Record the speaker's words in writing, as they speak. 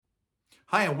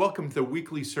Hi, and welcome to the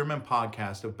weekly sermon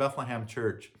podcast of Bethlehem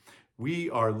Church. We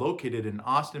are located in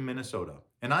Austin, Minnesota,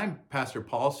 and I'm Pastor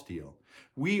Paul Steele.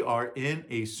 We are in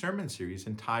a sermon series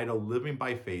entitled Living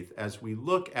by Faith as we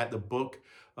look at the book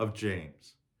of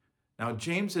James. Now,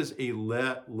 James is a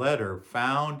letter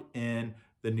found in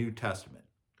the New Testament,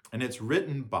 and it's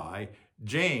written by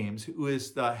James, who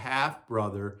is the half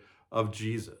brother of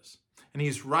Jesus. And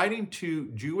he's writing to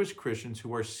Jewish Christians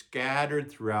who are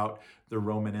scattered throughout the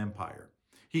Roman Empire.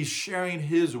 He's sharing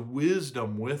his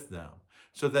wisdom with them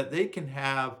so that they can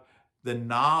have the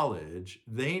knowledge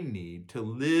they need to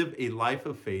live a life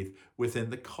of faith within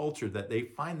the culture that they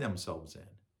find themselves in.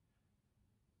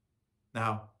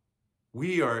 Now,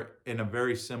 we are in a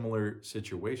very similar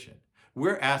situation.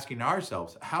 We're asking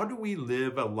ourselves, how do we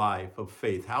live a life of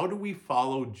faith? How do we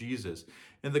follow Jesus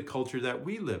in the culture that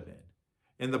we live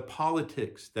in the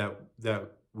politics that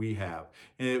we have,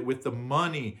 and with the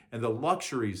money and the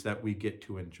luxuries that we get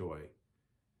to enjoy,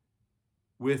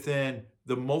 within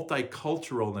the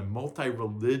multicultural and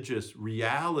multi-religious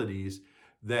realities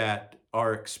that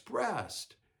are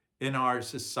expressed in our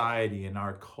society, in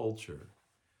our culture.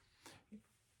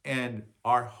 And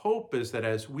our hope is that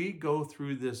as we go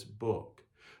through this book,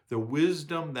 the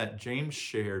wisdom that James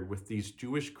shared with these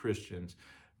Jewish Christians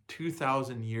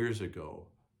 2,000 years ago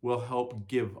will help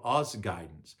give us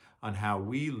guidance on how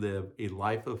we live a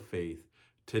life of faith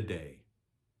today.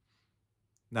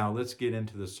 Now let's get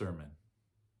into the sermon.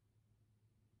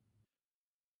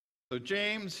 So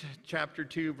James chapter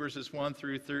 2, verses 1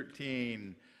 through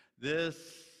 13. This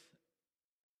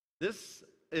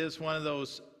is one of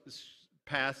those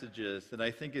passages that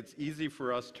I think it's easy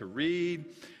for us to read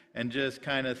and just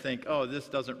kind of think, oh, this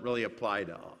doesn't really apply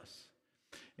to us.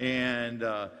 And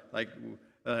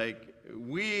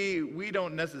we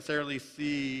don't necessarily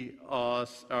see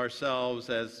ourselves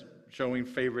as showing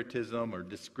favoritism or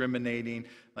discriminating.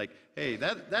 Like, hey,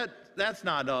 that's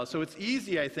not us. So it's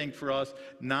easy, I think, for us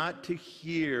not to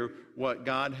hear what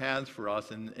God has for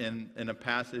us in a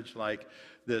passage like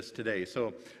this today.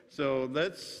 So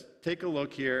let's take a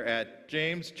look here at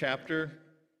James chapter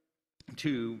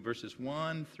 2, verses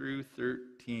 1 through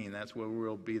 13. That's where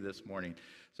we'll be this morning.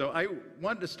 So I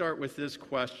want to start with this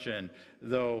question,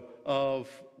 though, of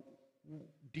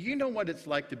do you know what it's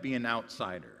like to be an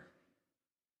outsider?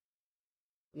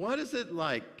 What is it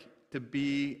like to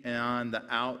be on the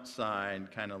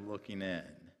outside kind of looking in?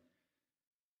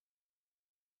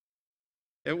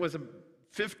 It was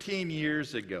 15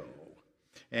 years ago,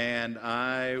 and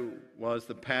I was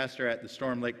the pastor at the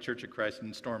Storm Lake Church of Christ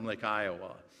in Storm Lake,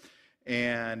 Iowa.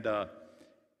 And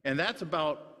that's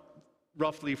about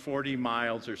roughly 40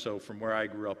 miles or so from where I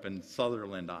grew up in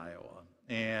Sutherland, Iowa.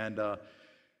 And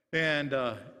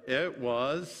it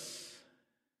was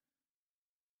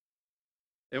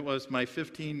my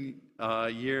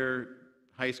 15-year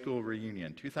high school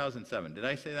reunion, 2007. Did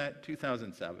I say that?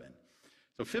 2007.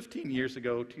 So 15 years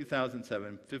ago,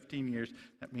 2007, 15 years,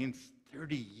 that means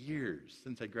 30 years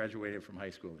since I graduated from high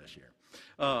school this year.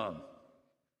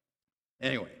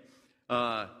 Anyway,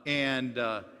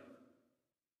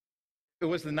 it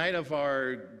was the night of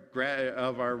our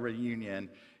reunion,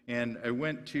 and I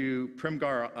went to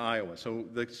Primgar, Iowa. So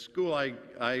the school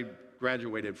I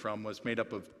graduated from was made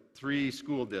up of 3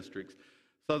 school districts: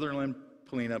 Sutherland,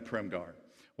 Polina, Primgar.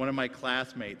 One of my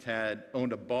classmates had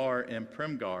owned a bar in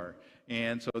Primgar,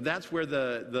 and so that's where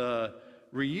the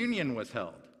reunion was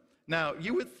held. Now,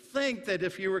 you would think that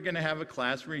if you were going to have a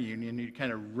class reunion, you'd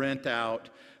kind of rent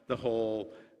out the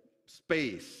whole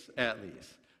space, at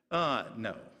least.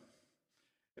 No.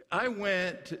 I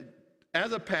went,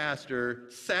 as a pastor,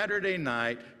 Saturday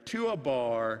night to a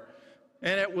bar,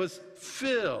 and it was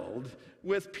filled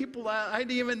with people I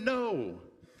didn't even know.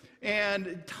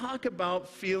 And talk about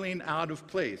feeling out of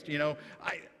place. You know,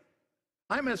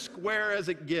 I'm as square as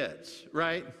it gets,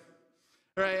 right?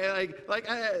 Right?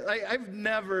 I've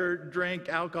never drank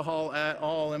alcohol at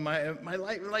all in my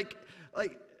life.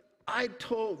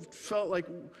 Felt like,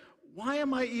 why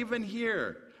am I even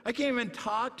here? I can't even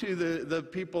talk to the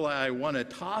people I want to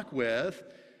talk with.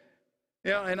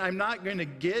 You know, and I'm not going to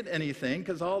get anything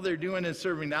because all they're doing is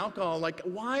serving alcohol. Like,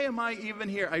 why am I even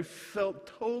here? I felt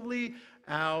totally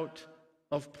out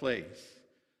of place,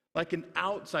 like an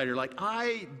outsider, like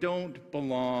I don't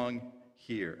belong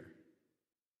here.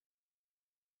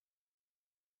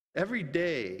 Every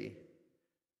day,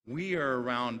 we are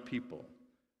around people.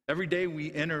 Every day,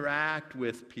 we interact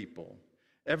with people.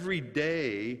 Every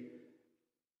day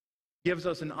gives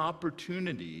us an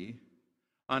opportunity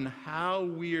on how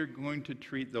we are going to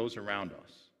treat those around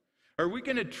us. Are we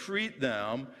going to treat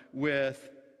them with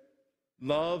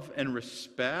love and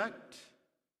respect?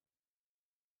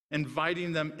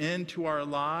 inviting them into our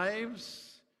lives?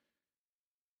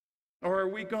 Or are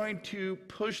we going to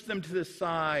push them to the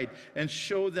side and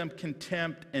show them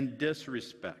contempt and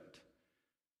disrespect?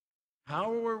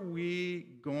 How are we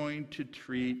going to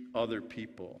treat other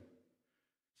people?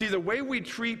 See, the way we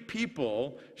treat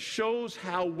people shows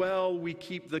how well we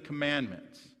keep the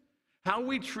commandments. How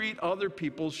we treat other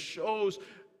people shows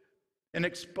and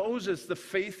exposes the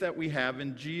faith that we have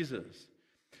in Jesus.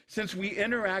 Since we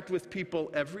interact with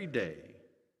people every day,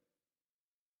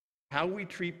 how we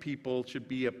treat people should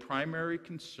be a primary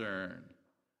concern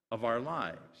of our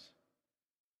lives.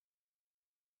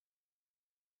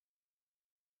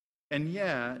 And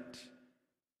yet,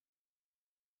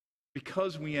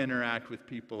 because we interact with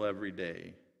people every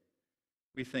day,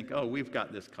 we think, oh, we've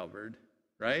got this covered,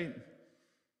 right?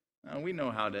 We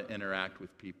know how to interact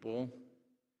with people.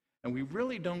 And we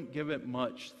really don't give it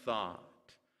much thought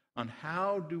on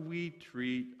how do we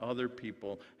treat other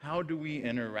people? How do we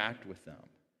interact with them?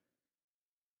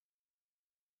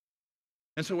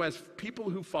 And so as people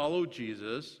who follow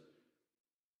Jesus,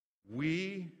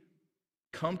 we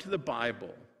come to the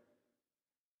Bible.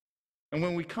 And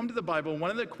when we come to the Bible, one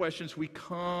of the questions we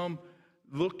come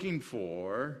looking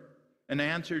for an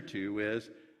answer to is,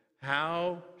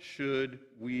 how should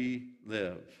we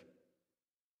live?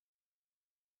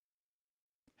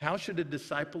 How should a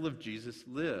disciple of Jesus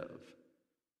live?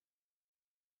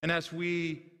 And as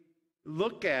we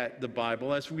look at the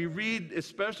Bible, as we read,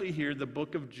 especially here, the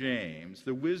book of James,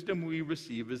 the wisdom we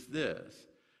receive is this.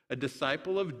 A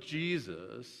disciple of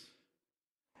Jesus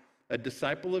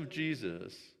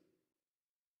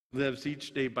lives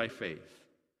each day by faith.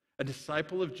 A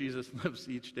disciple of Jesus lives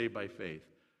each day by faith.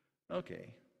 Okay,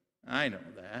 I know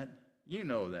that. You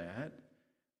know that.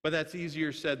 But that's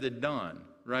easier said than done,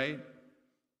 right?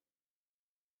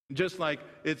 Just like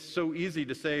it's so easy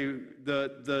to say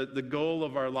the goal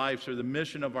of our lives or the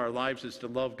mission of our lives is to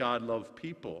love God, love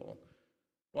people.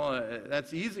 Well,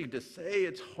 that's easy to say.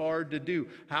 It's hard to do.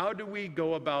 How do we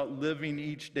go about living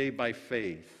each day by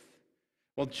faith?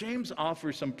 Well, James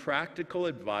offers some practical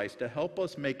advice to help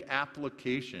us make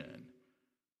application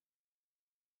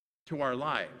to our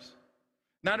lives.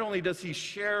 Not only does he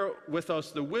share with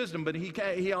us the wisdom, but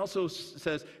he also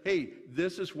says, hey,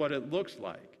 this is what it looks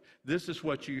like. This is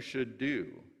what you should do.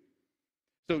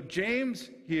 So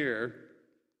James here,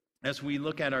 as we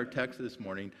look at our text this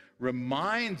morning,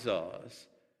 reminds us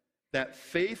that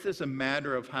faith is a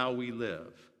matter of how we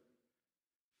live.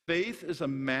 Faith is a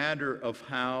matter of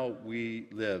how we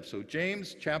live. So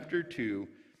James chapter 2,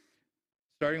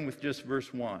 starting with just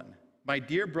verse 1. My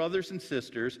dear brothers and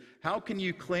sisters, how can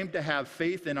you claim to have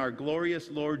faith in our glorious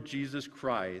Lord Jesus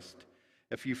Christ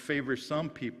if you favor some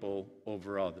people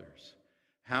over others?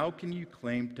 How can you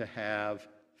claim to have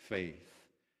faith?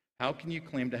 How can you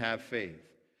claim to have faith?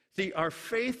 See, our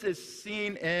faith is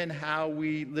seen in how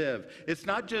we live. It's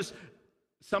not just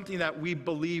something that we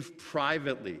believe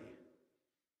privately.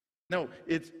 No,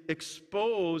 it's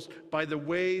exposed by the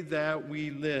way that we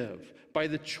live, by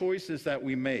the choices that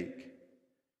we make,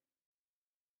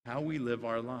 how we live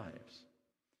our lives.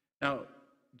 Now,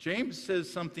 James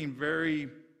says something very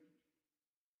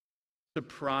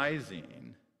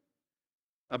surprising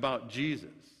about Jesus.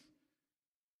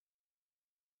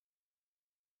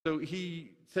 So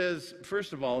he says,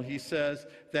 first of all, he says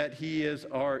that he is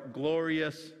our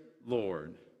glorious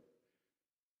Lord.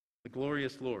 The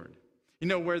glorious Lord. You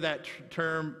know where that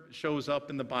term shows up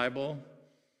in the Bible?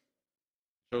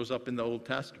 Shows up in the Old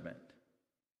Testament.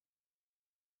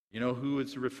 You know who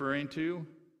it's referring to?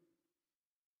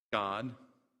 God.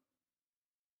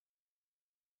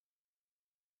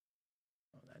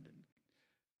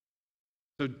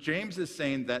 So James is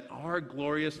saying that our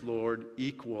glorious Lord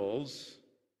equals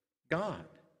God.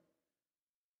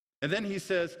 And then he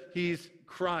says he's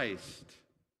Christ.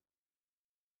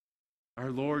 Our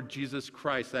Lord Jesus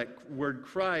Christ. That word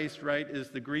Christ, right,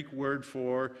 is the Greek word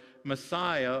for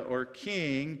Messiah or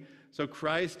King. So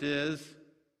Christ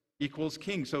equals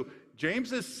King. So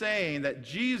James is saying that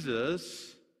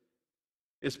Jesus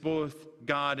is both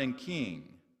God and King.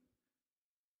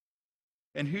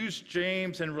 And who's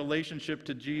James in relationship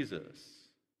to Jesus?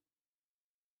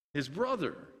 His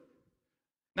brother.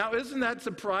 Now, isn't that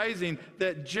surprising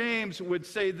that James would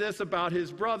say this about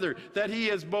his brother, that he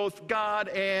is both God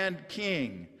and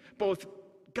King, both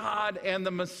God and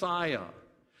the Messiah?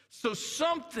 So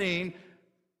something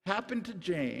happened to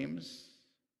James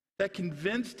that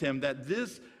convinced him that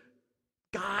this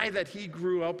guy that he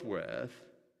grew up with,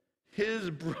 his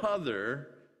brother,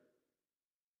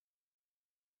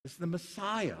 is the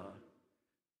Messiah,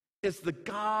 is the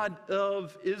God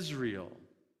of Israel.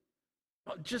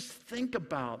 Just think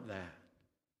about that.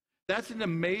 That's an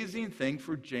amazing thing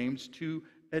for James to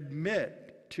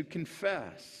admit, to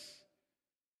confess.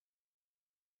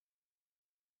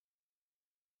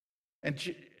 And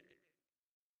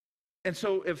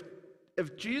so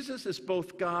if Jesus is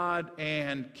both God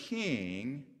and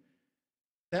King,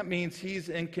 that means he's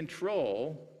in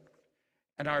control,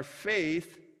 and our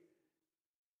faith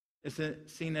is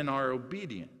seen in our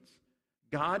obedience.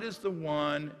 God is the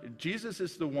one, Jesus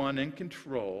is the one in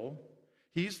control.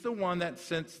 He's the one that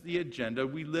sets the agenda.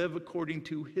 We live according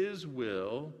to his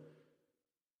will.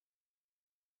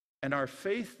 And our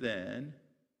faith then,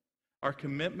 our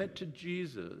commitment to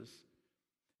Jesus,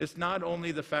 it's not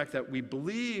only the fact that we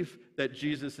believe that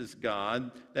Jesus is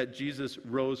God, that Jesus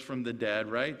rose from the dead,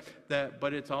 right?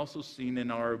 But it's also seen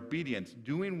in our obedience,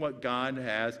 doing what God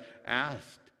has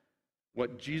asked,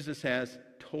 what Jesus has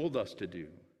told us to do.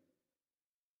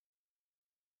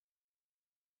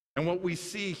 And what we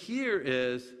see here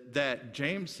is that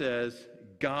James says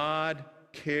God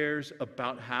cares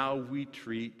about how we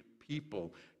treat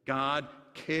people. God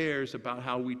cares about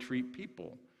how we treat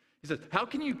people. He says, how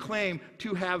can you claim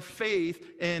to have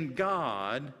faith in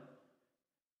God,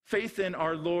 faith in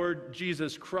our Lord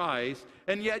Jesus Christ,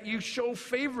 and yet you show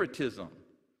favoritism?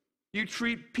 You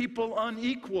treat people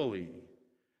unequally.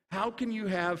 How can you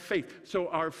have faith? So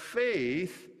our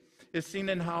faith is seen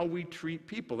in how we treat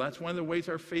people. That's one of the ways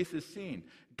our faith is seen.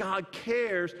 God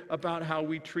cares about how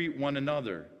we treat one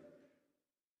another.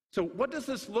 So what does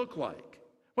this look like?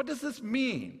 What does this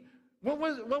mean? What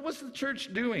was the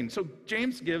church doing? So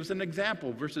James gives an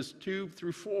example, verses 2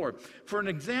 through 4. For an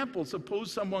example,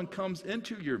 suppose someone comes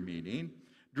into your meeting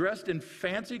dressed in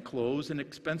fancy clothes and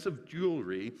expensive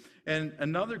jewelry, and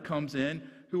another comes in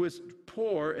who is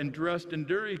poor and dressed in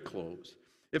dirty clothes.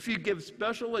 If you give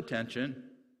special attention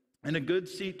and a good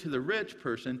seat to the rich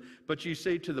person, but you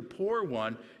say to the poor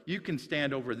one, you can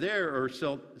stand over there or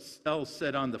else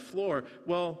sit on the floor,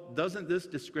 well, doesn't this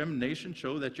discrimination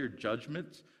show that your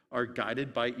judgments are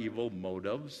guided by evil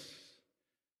motives?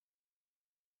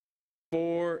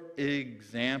 For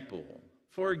example,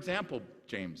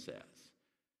 James says,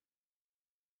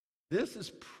 this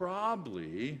is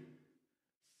probably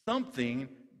something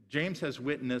James has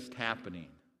witnessed happening.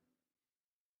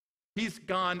 He's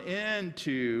gone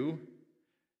into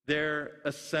their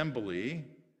assembly,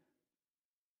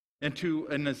 into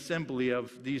an assembly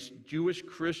of these Jewish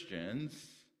Christians,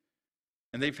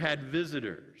 and they've had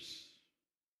visitors.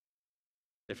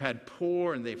 They've had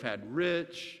poor and they've had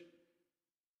rich,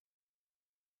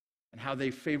 and how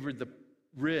they favored the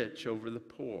rich over the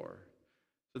poor.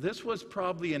 So this was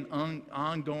probably an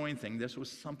ongoing thing. This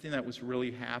was something that was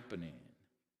really happening.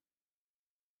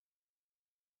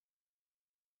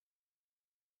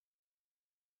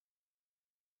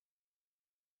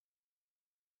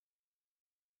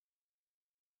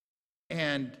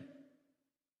 And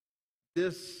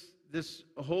this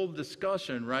whole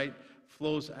discussion, right,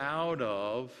 flows out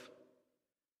of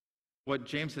what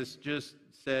James has just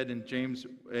said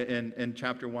in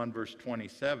chapter 1, verse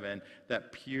 27,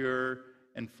 that pure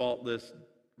and faultless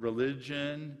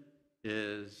religion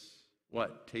is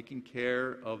what? Taking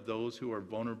care of those who are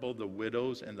vulnerable, the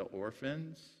widows and the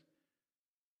orphans.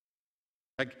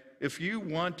 Like, if you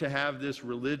want to have this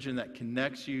religion that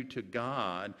connects you to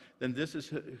God, then this is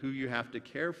who you have to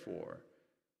care for.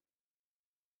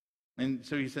 And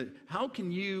so he said, how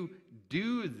can you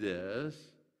do this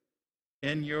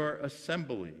in your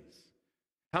assemblies?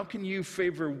 How can you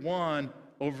favor one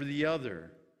over the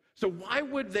other? So why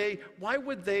would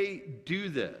they do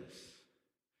this?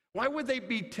 Why would they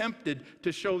be tempted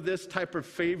to show this type of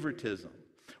favoritism?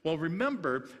 Well,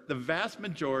 remember, the vast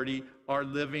majority are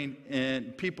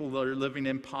people that are living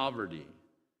in poverty.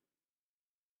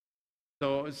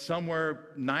 So somewhere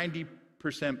 90%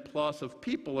 plus of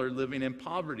people are living in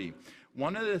poverty.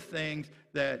 One of the things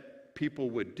that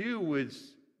people would do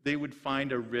was they would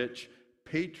find a rich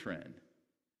patron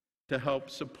to help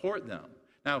support them.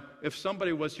 Now, if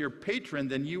somebody was your patron,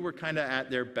 then you were kind of at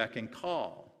their beck and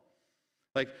call.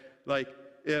 Like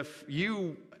if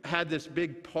you had this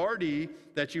big party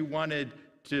that you wanted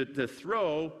to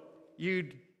throw,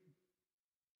 you'd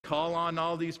call on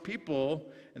all these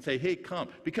people and say, hey, come.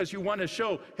 Because you want to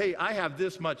show, hey, I have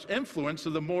this much influence, so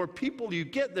the more people you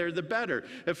get there, the better.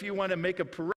 If you want to make a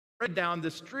parade down the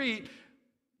street,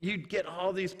 you'd get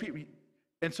all these people.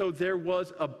 And so there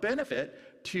was a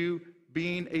benefit to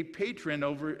being a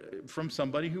patron from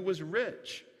somebody who was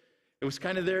rich. It was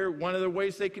kind of one of the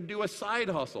ways they could do a side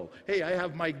hustle. Hey, I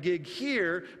have my gig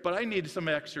here, but I need some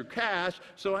extra cash,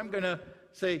 so I'm going to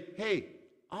say, hey,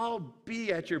 I'll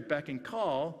be at your beck and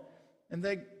call, and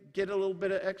they get a little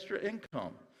bit of extra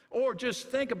income. Or just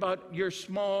think about your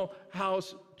small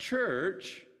house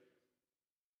church,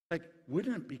 like,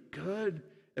 wouldn't it be good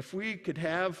if we could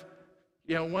have,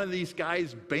 one of these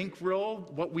guys bankroll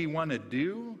what we want to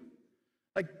do?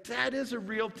 Like, that is a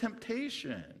real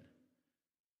temptation.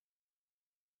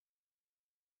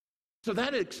 So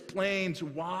that explains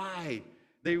why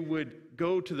they would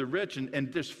go to the rich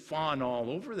and just fawn all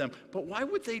over them. But why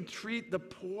would they treat the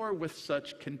poor with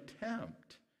such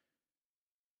contempt?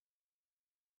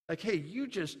 Like, hey, you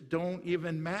just don't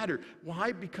even matter.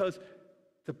 Why? Because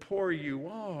the poorer you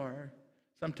are,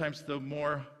 sometimes the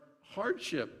more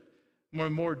hardship,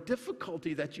 more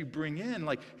difficulty that you bring in.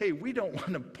 Like, hey, we don't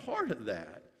want a part of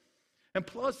that. And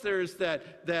plus there's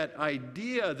that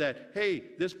idea that, hey,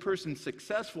 this person's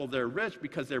successful, they're rich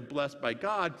because they're blessed by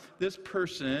God. This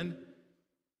person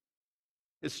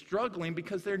is struggling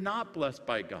because they're not blessed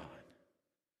by God.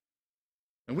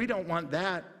 And we don't want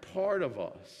that part of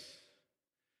us.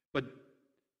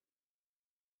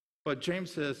 But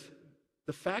James says,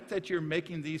 the fact that you're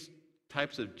making these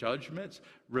types of judgments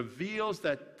reveals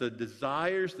that the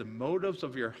desires, the motives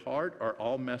of your heart are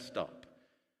all messed up.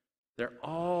 They're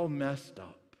all messed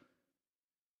up.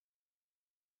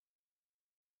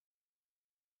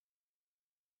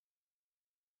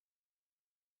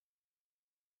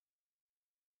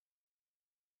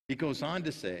 He goes on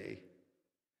to say,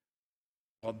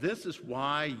 well, this is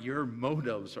why your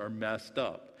motives are messed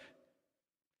up.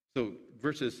 So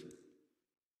verses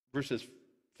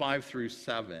 5 through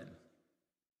 7.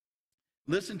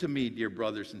 Listen to me, dear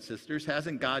brothers and sisters.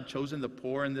 Hasn't God chosen the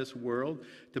poor in this world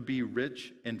to be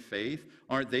rich in faith?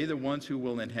 Aren't they the ones who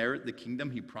will inherit the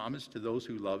kingdom he promised to those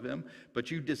who love him?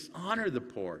 But you dishonor the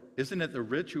poor. Isn't it the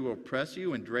rich who oppress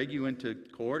you and drag you into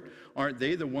court? Aren't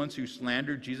they the ones who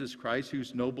slander Jesus Christ,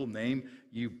 whose noble name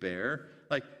you bear?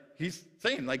 Like, he's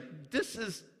saying, like,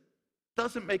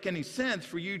 doesn't make any sense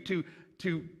for you to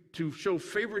show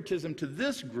favoritism to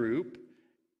this group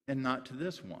and not to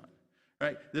this one.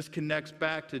 Right? This connects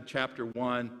back to chapter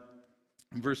 1,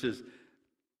 verses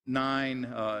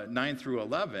 9 through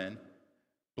 11.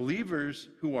 Believers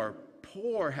who are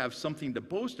poor have something to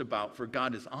boast about, for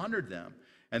God has honored them.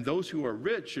 And those who are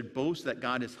rich should boast that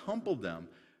God has humbled them.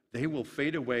 They will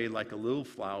fade away like a little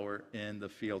flower in the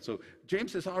field. So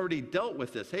James has already dealt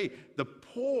with this. Hey, the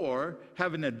poor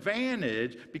have an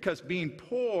advantage because being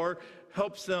poor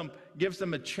gives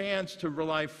them a chance to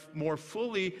rely more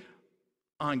fully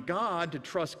on God, to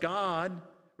trust God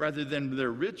rather than their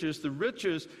riches. The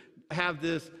riches have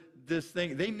this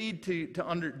thing. They need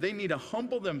to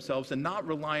humble themselves and not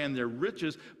rely on their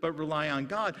riches, but rely on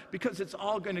God, because it's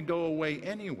all going to go away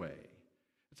anyway.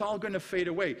 It's all going to fade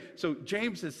away. So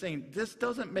James is saying this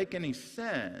doesn't make any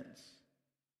sense.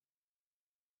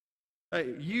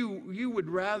 You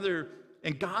would rather,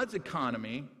 in God's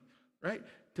economy, right,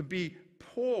 to be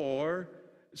poor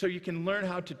so you can learn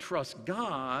how to trust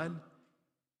God,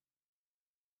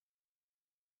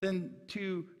 than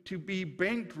to be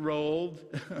bankrolled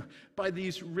by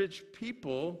these rich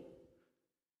people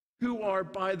who are,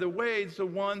 by the way, the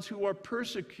ones who are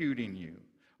persecuting you,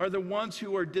 are the ones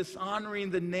who are dishonoring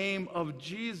the name of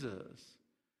Jesus.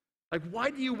 Like,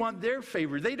 why do you want their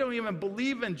favor? They don't even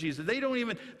believe in Jesus. They don't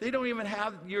even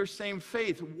have your same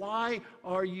faith. Why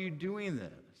are you doing this?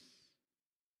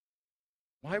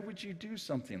 Why would you do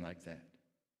something like that?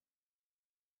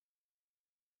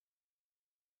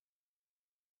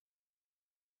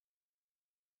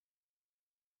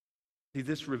 See,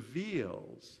 this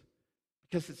reveals,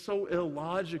 because it's so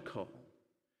illogical,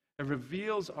 it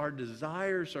reveals our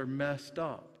desires are messed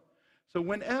up. So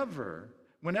whenever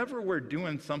we're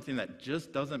doing something that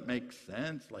just doesn't make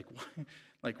sense,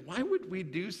 why would we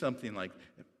do something like that?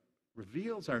 It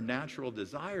reveals our natural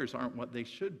desires aren't what they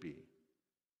should be,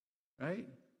 right?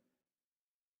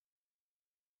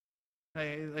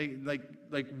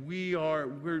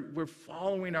 We're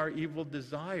following our evil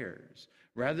desires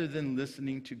rather than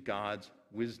listening to God's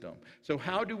wisdom. So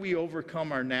how do we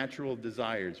overcome our natural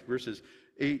desires? Verses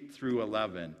 8 through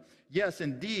 11. Yes,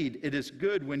 indeed, it is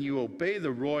good when you obey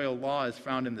the royal law as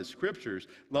found in the scriptures.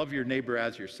 Love your neighbor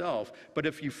as yourself. But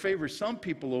if you favor some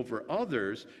people over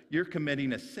others, you're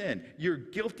committing a sin. You're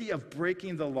guilty of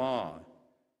breaking the law.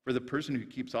 For the person who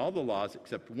keeps all the laws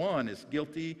except one is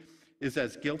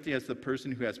as guilty as the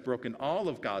person who has broken all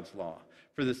of God's law.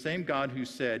 For the same God who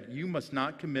said, you must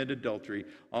not commit adultery,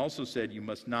 also said you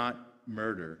must not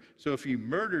murder. So if you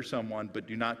murder someone but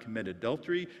do not commit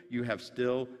adultery, you have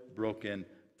still broken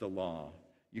the law.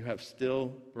 You have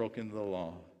still broken the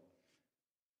law.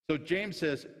 So James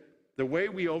says, the way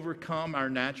we overcome our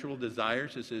natural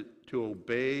desires is to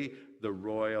obey the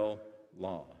royal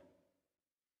law.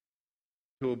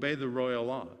 To obey the royal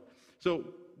law. So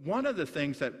one of the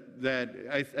things that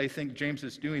I think James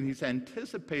is doing, he's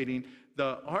anticipating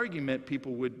the argument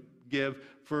people would give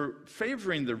for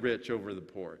favoring the rich over the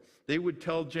poor. They would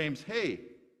tell James, hey,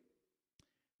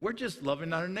 we're just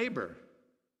loving our neighbor.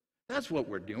 That's what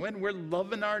we're doing. We're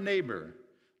loving our neighbor.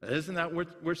 Isn't that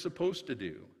what we're supposed to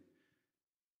do?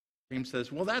 James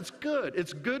says, well, that's good.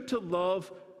 It's good to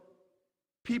love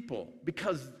people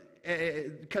because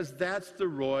that's the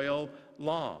royal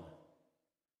law.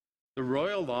 The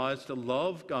royal law is to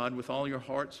love God with all your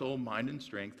heart, soul, mind, and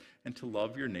strength, and to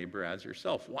love your neighbor as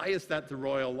yourself. Why is that the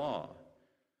royal law?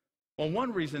 Well,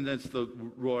 one reason that's the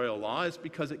royal law is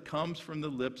because it comes from the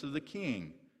lips of the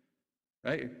king,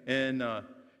 right?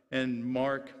 In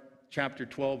Mark chapter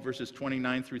 12, verses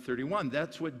 29 through 31,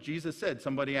 that's what Jesus said.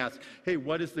 Somebody asked, hey,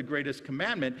 what is the greatest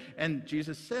commandment? And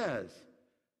Jesus says,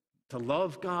 to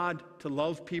love God, to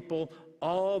love people,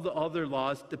 all the other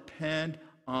laws depend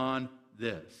on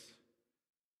this.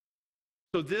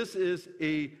 So this is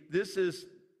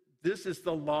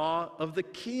the law of the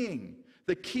king.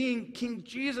 The King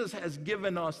Jesus has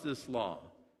given us this law.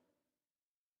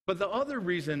 But the other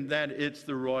reason that it's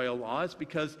the royal law is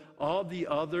because all the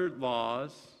other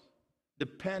laws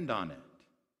depend on it.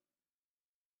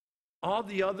 All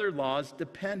the other laws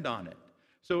depend on it.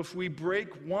 So if we break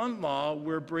one law,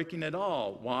 we're breaking it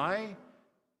all. Why?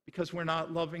 Because we're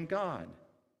not loving God.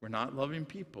 We're not loving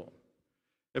people.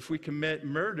 If we commit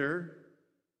murder,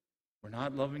 we're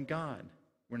not loving God.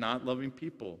 We're not loving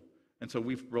people. And so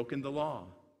we've broken the law.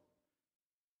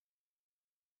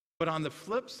 But on the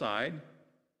flip side,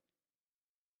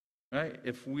 right,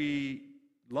 if we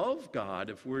love God,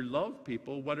 if we love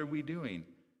people, what are we doing?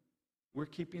 We're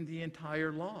keeping the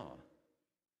entire law.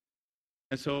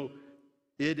 And so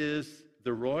it is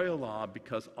the royal law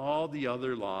because all the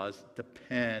other laws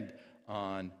depend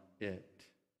on it.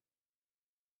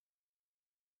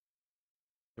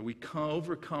 And we can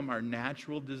overcome our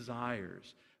natural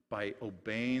desires by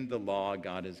obeying the law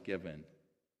God has given.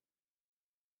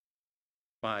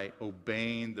 By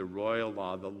obeying the royal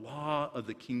law, the law of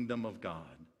the kingdom of God.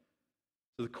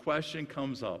 So the question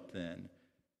comes up then,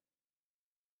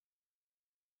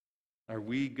 are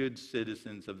we good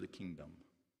citizens of the kingdom?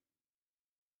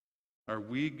 Are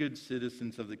we good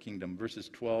citizens of the kingdom? Verses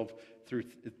 12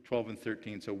 and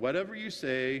 13. So whatever you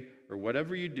say or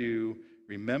whatever you do,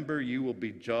 remember you will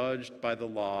be judged by the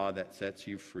law that sets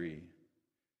you free.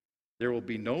 There will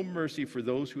be no mercy for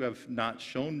those who have not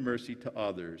shown mercy to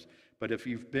others. But if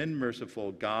you've been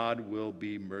merciful, God will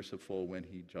be merciful when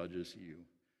he judges you.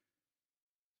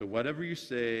 So whatever you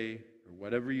say or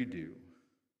whatever you do,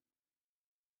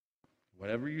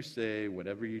 whatever you say,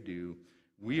 whatever you do,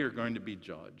 we are going to be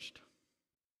judged.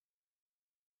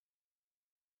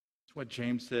 That's what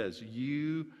James says.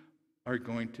 You are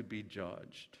going to be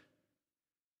judged.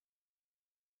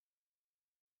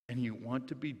 And you want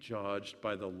to be judged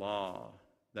by the law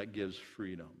that gives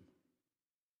freedom.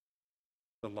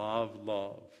 The law of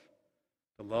love.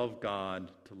 To love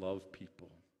God, to love people.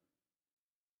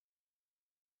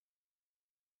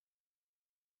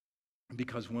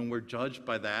 Because when we're judged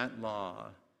by that law,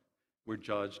 we're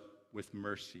judged with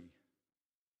mercy.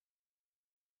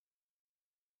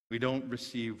 We don't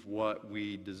receive what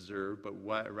we deserve, but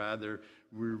rather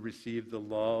we receive the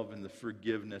love and the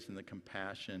forgiveness and the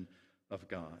compassion of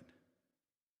God.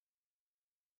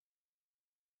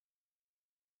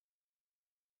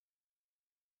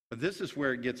 But this is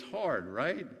where it gets hard,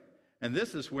 right? And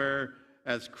this is where,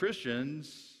 as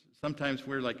Christians, sometimes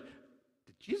we're like,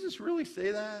 did Jesus really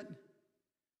say that?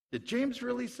 Did James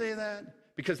really say that?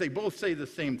 Because they both say the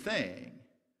same thing.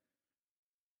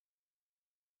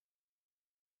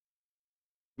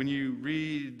 When you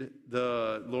read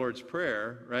the Lord's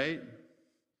Prayer, right?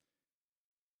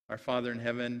 Our Father in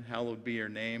heaven, hallowed be your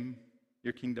name.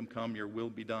 Your kingdom come, your will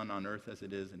be done on earth as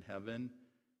it is in heaven.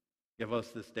 Give us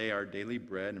this day our daily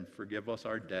bread, and forgive us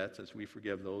our debts as we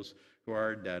forgive those who are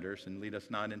our debtors. And lead us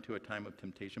not into a time of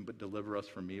temptation, but deliver us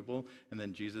from evil. And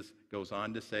then Jesus goes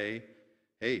on to say,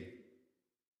 hey,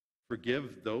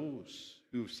 forgive those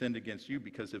who've sinned against you,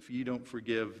 because if you don't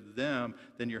forgive them,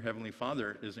 then your heavenly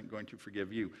Father isn't going to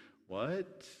forgive you.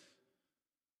 What?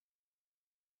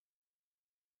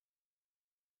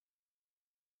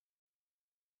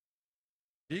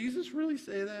 Did Jesus really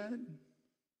say that?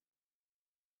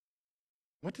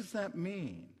 What does that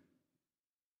mean?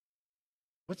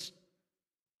 What's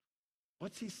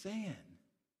he saying?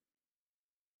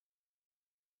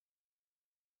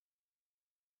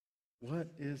 What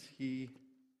is he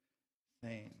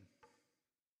saying?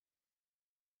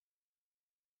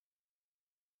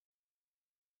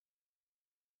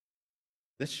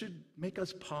 This should make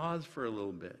us pause for a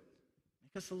little bit.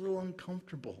 make us a little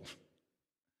uncomfortable.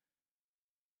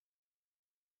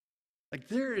 Like,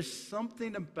 there is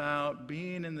something about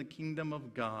being in the kingdom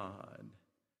of God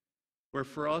where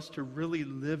for us to really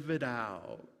live it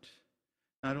out,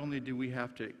 not only do we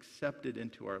have to accept it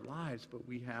into our lives, but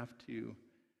we have to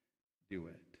do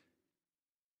it.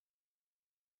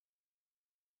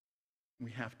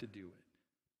 We have to do it.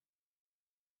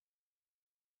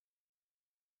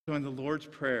 So in the Lord's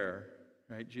Prayer,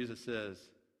 right, Jesus says,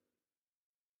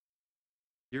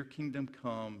 your kingdom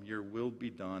come, your will be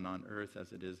done on earth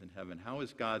as it is in heaven. How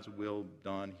is God's will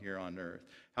done here on earth?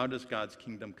 How does God's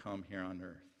kingdom come here on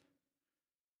earth?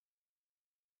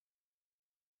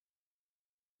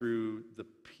 Through the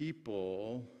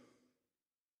people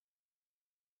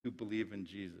who believe in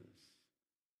Jesus.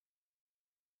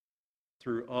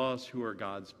 Through us who are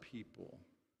God's people.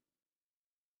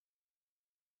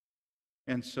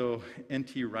 And so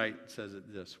N.T. Wright says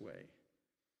it this way.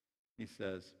 He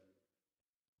says,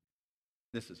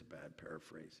 this is a bad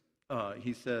paraphrase.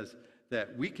 He says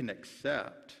that we can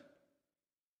accept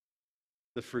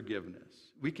the forgiveness.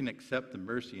 We can accept the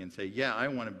mercy and say, yeah, I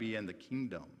want to be in the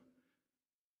kingdom.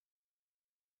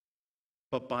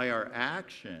 But by our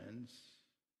actions,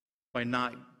 by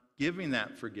not giving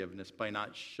that forgiveness, by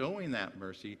not showing that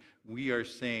mercy, we are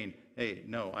saying, hey,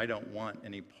 no, I don't want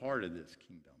any part of this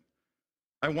kingdom.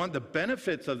 I want the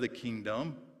benefits of the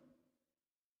kingdom,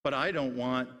 but I don't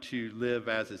want to live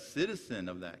as a citizen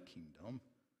of that kingdom.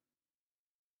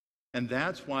 And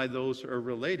that's why those are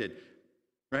related,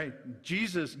 right?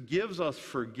 Jesus gives us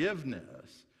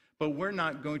forgiveness, but we're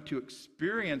not going to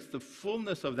experience the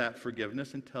fullness of that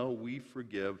forgiveness until we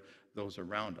forgive those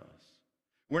around us.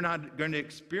 We're not going to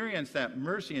experience that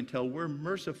mercy until we're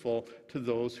merciful to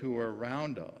those who are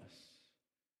around us.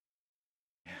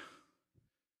 Yeah.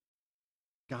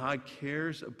 God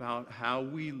cares about how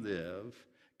we live.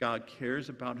 God cares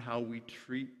about how we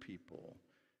treat people.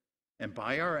 And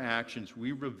by our actions,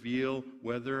 we reveal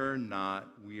whether or not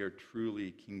we are truly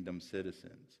kingdom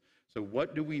citizens. So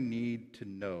what do we need to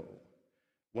know?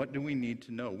 What do we need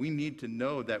to know? We need to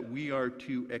know that we are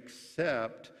to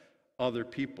accept other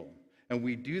people. And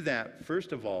we do that,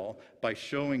 first of all, by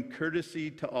showing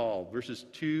courtesy to all.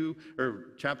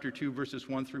 Chapter 2, verses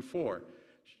 1 through 4.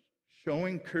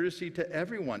 Showing courtesy to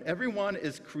everyone. Everyone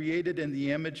is created in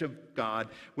the image of God,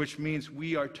 which means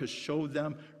we are to show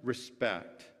them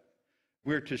respect.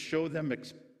 We're to show them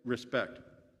respect.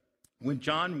 When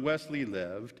John Wesley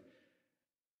lived,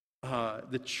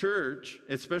 the church,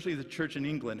 especially the church in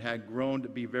England, had grown to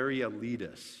be very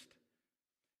elitist.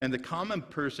 And the common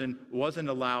person wasn't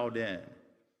allowed in.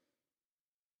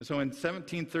 So in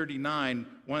 1739,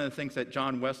 one of the things that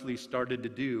John Wesley started to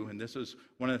do, and this was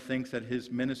one of the things that his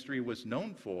ministry was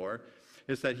known for,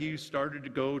 is that he started to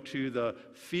go to the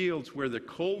fields where the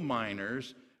coal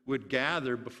miners would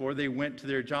gather before they went to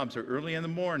their jobs. So early in the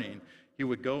morning, he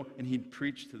would go and he'd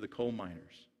preach to the coal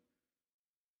miners.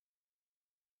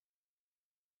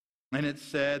 And it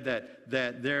said that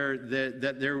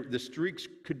the streaks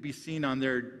could be seen on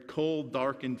their cold,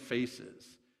 darkened faces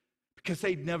because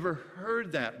they'd never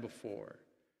heard that before.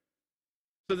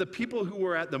 So the people who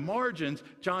were at the margins,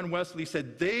 John Wesley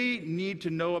said, they need to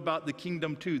know about the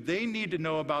kingdom too. They need to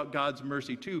know about God's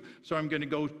mercy too. So I'm going to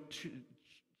go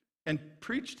and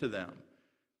preach to them.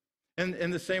 And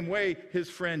in the same way, his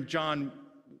friend John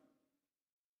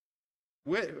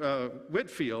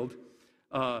Whitfield,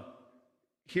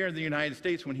 here in the United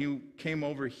States, when he came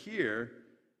over here,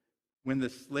 when the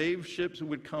slave ships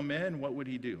would come in, what would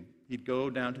he do? He'd go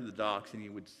down to the docks and he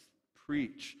would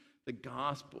preach the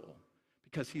gospel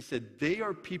because he said, they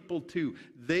are people too.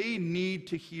 They need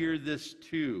to hear this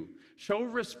too. Show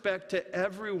respect to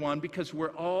everyone because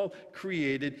we're all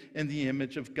created in the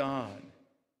image of God.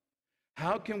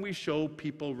 How can we show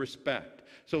people respect?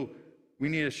 So we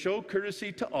need to show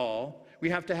courtesy to all. We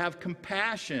have to have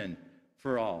compassion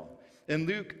for all. In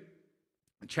Luke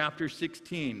chapter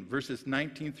 16, verses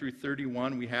 19 through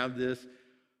 31, we have this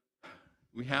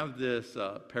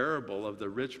parable of the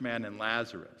rich man and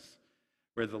Lazarus,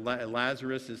 where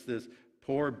Lazarus is this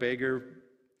poor beggar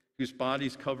whose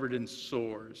body's covered in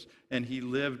sores, and he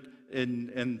lived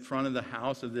in front of the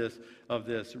house of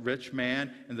this rich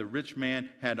man, and the rich man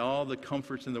had all the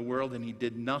comforts in the world, and he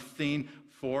did nothing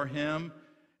for him.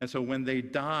 And so when they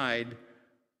died,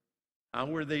 how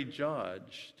were they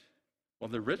judged? Well,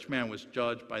 the rich man was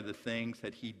judged by the things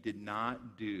that he did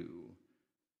not do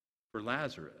for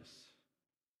Lazarus.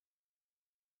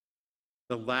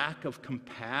 The lack of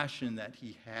compassion that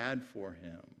he had for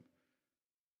him.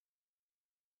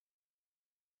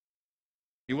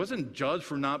 He wasn't judged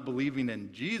for not believing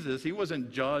in Jesus. He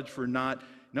wasn't judged for not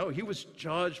No, he was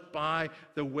judged by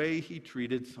the way he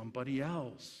treated somebody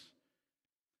else.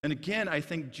 And again, I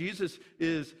think Jesus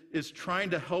is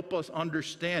trying to help us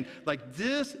understand, like,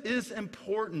 this is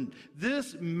important.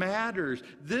 This matters.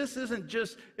 This isn't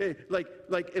just, like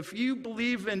if you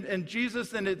believe in Jesus,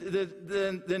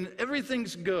 then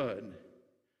everything's good.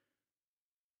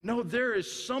 No, there is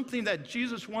something that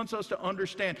Jesus wants us to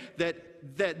understand,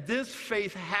 that this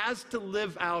faith has to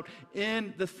live out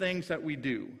in the things that we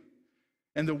do.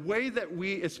 And the way that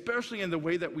especially in the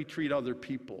way that we treat other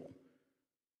people.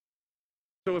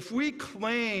 So if we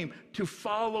claim to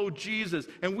follow Jesus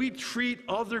and we treat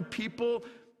other people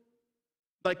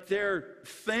like they're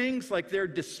things, like they're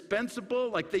dispensable,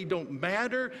 like they don't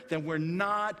matter, then we're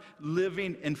not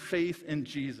living in faith in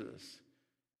Jesus.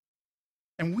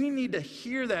 And we need to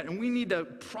hear that, and we need to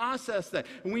process that,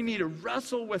 and we need to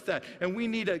wrestle with that, and we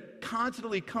need to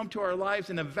constantly come to our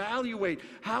lives and evaluate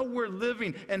how we're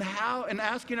living and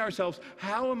asking ourselves,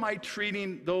 how am I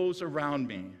treating those around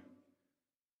me?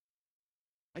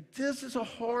 Like, this is a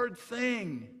hard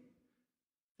thing.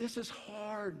 This is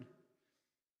hard.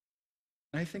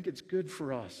 And I think it's good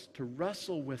for us to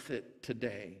wrestle with it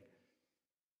today.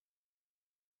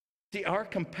 See, our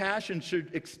compassion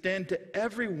should extend to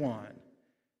everyone,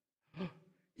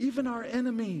 even our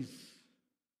enemies.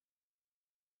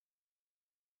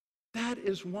 That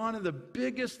is one of the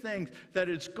biggest things that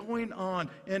is going on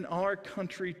in our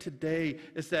country today,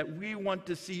 is that we want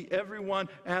to see everyone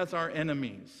as our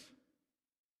enemies.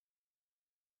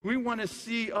 We want to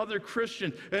see other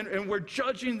Christians, and we're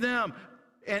judging them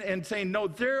and saying, no,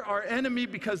 they're our enemy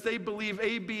because they believe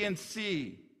A, B, and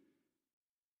C.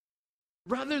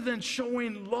 Rather than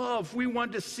showing love, we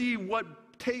want to see what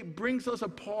brings us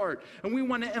apart, and we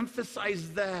want to emphasize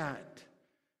that.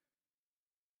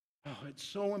 Oh, it's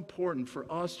so important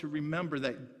for us to remember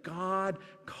that God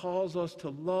calls us to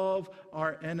love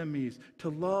our enemies, to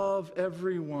love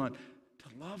everyone, to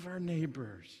love our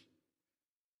neighbors.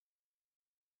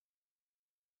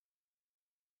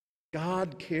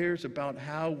 God cares about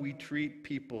how we treat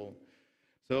people.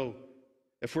 So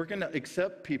if we're going to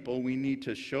accept people, we need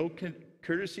to show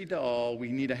courtesy to all,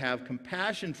 we need to have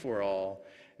compassion for all,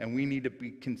 and we need to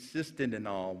be consistent in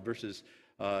all, verses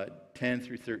 10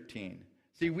 through 13.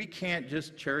 See, we can't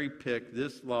just cherry pick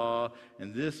this law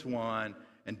and this one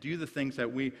and do the things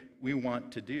that we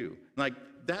want to do. Like,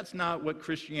 that's not what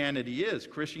Christianity is.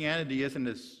 Christianity isn't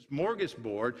a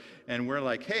smorgasbord, and we're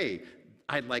like, hey,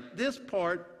 I like this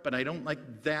part, but I don't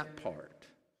like that part.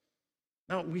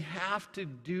 No, we have to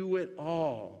do it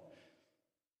all.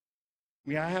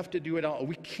 We have to do it all.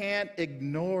 We can't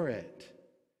ignore it.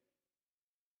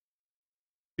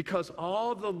 Because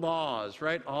all the laws,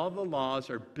 right, all the laws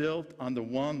are built on the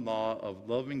one law of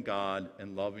loving God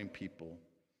and loving people,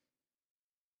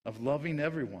 of loving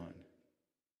everyone.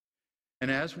 And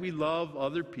as we love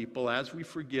other people, as we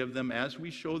forgive them, as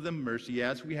we show them mercy,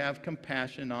 as we have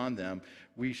compassion on them,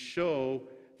 we show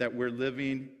that we're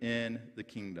living in the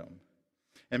kingdom.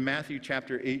 In Matthew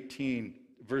chapter 18,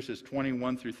 verses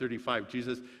 21 through 35,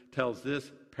 Jesus tells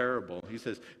this parable. He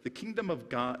says, the kingdom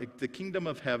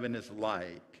of heaven is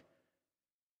like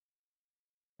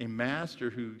a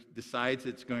master who decides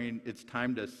it's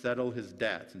time to settle his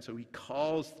debts. And so he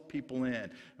calls people in.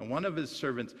 And one of his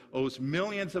servants owes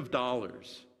millions of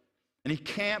dollars. And he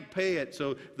can't pay it.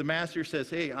 So the master says,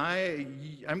 hey,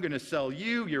 I'm going to sell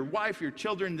you, your wife, your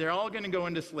children. They're all going to go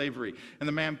into slavery. And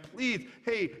the man pleads,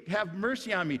 hey, have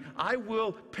mercy on me. I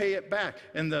will pay it back.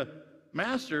 And the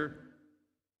master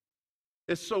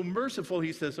is so merciful,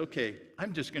 he says, okay,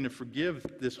 I'm just going to forgive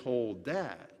this whole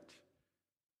debt.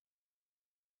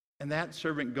 And that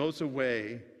servant goes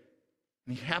away,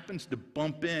 and he happens to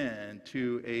bump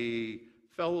into a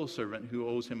fellow servant who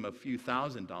owes him a few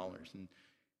 $1,000s, and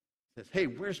says, hey,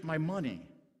 where's my money?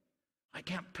 I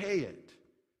can't pay it.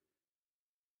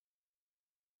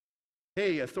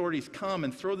 Hey, authorities, come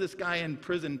and throw this guy in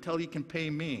prison until he can pay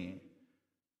me.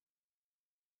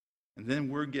 And then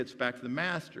word gets back to the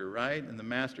master, right? And the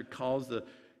master calls the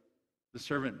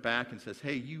servant back and says,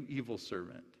 hey, you evil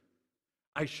servant.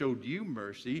 I showed you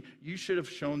mercy. You should have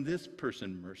shown this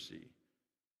person mercy.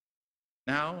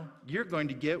 Now, you're going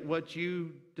to get what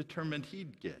you determined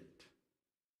he'd get.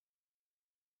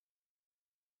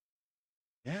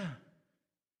 Yeah.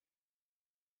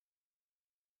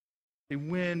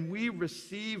 And when we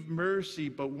receive mercy,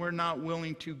 but we're not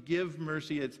willing to give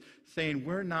mercy, it's saying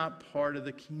we're not part of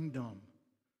the kingdom.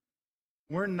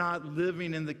 We're not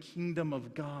living in the kingdom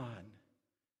of God.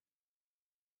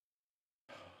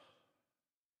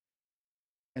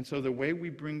 And so the way we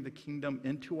bring the kingdom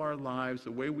into our lives,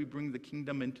 the way we bring the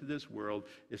kingdom into this world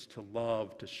is to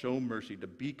love, to show mercy, to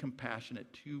be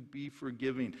compassionate, to be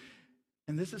forgiving.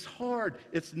 And this is hard.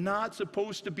 It's not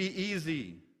supposed to be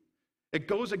easy. It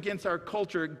goes against our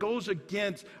culture. It goes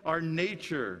against our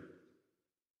nature.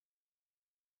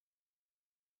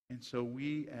 And so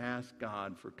we ask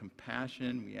God for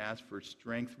compassion. We ask for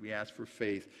strength. We ask for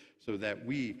faith so that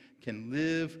we can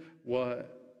live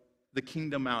the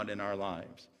kingdom out in our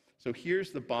lives. So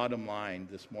here's the bottom line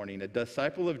this morning. A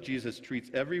disciple of Jesus treats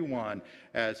everyone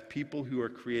as people who are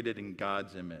created in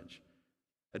God's image.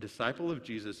 A disciple of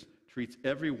Jesus treats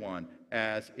everyone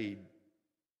as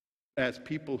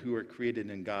people who are created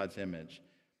in God's image.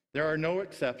 There are no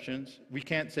exceptions. We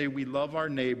can't say we love our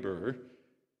neighbor,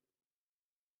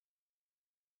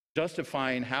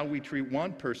 justifying how we treat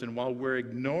one person while we're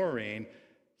ignoring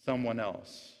someone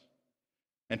else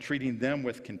and treating them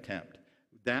with contempt.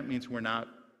 That means we're not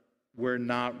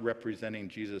representing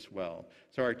Jesus well.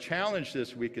 So our challenge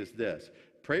this week is this: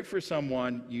 pray for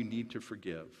someone you need to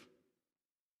forgive.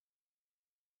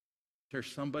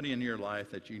 There's somebody in your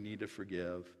life that you need to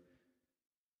forgive.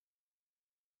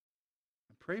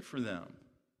 Pray for them.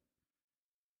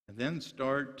 And then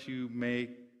start to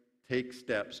take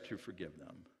steps to forgive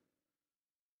them.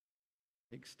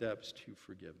 Take steps to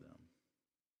forgive them.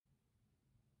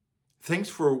 Thanks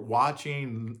for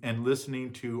watching and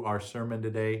listening to our sermon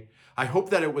today. I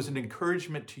hope that it was an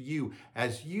encouragement to you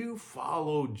as you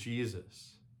follow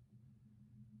Jesus.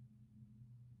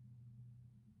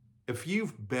 If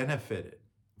you've benefited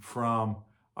from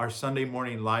our Sunday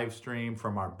morning live stream,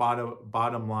 from our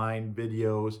bottom line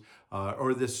videos,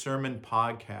 or this sermon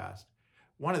podcast,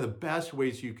 one of the best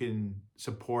ways you can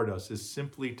support us is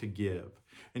simply to give.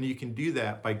 And you can do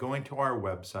that by going to our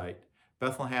website,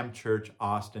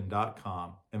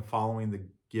 BethlehemChurchAustin.com, and following the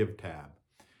Give tab.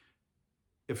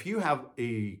 If you have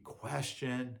a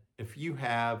question, if you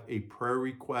have a prayer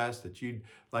request that you'd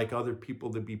like other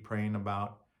people to be praying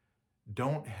about,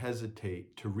 don't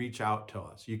hesitate to reach out to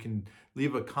us. You can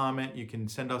leave a comment, you can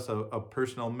send us a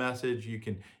personal message, you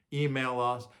can email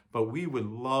us, but we would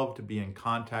love to be in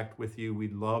contact with you.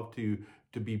 We'd love to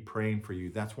be praying for you.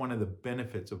 That's one of the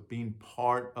benefits of being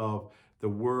part of the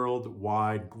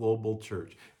worldwide global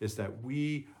church, is that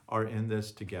we are in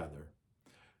this together.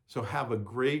 So have a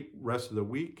great rest of the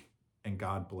week, and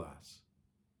God bless.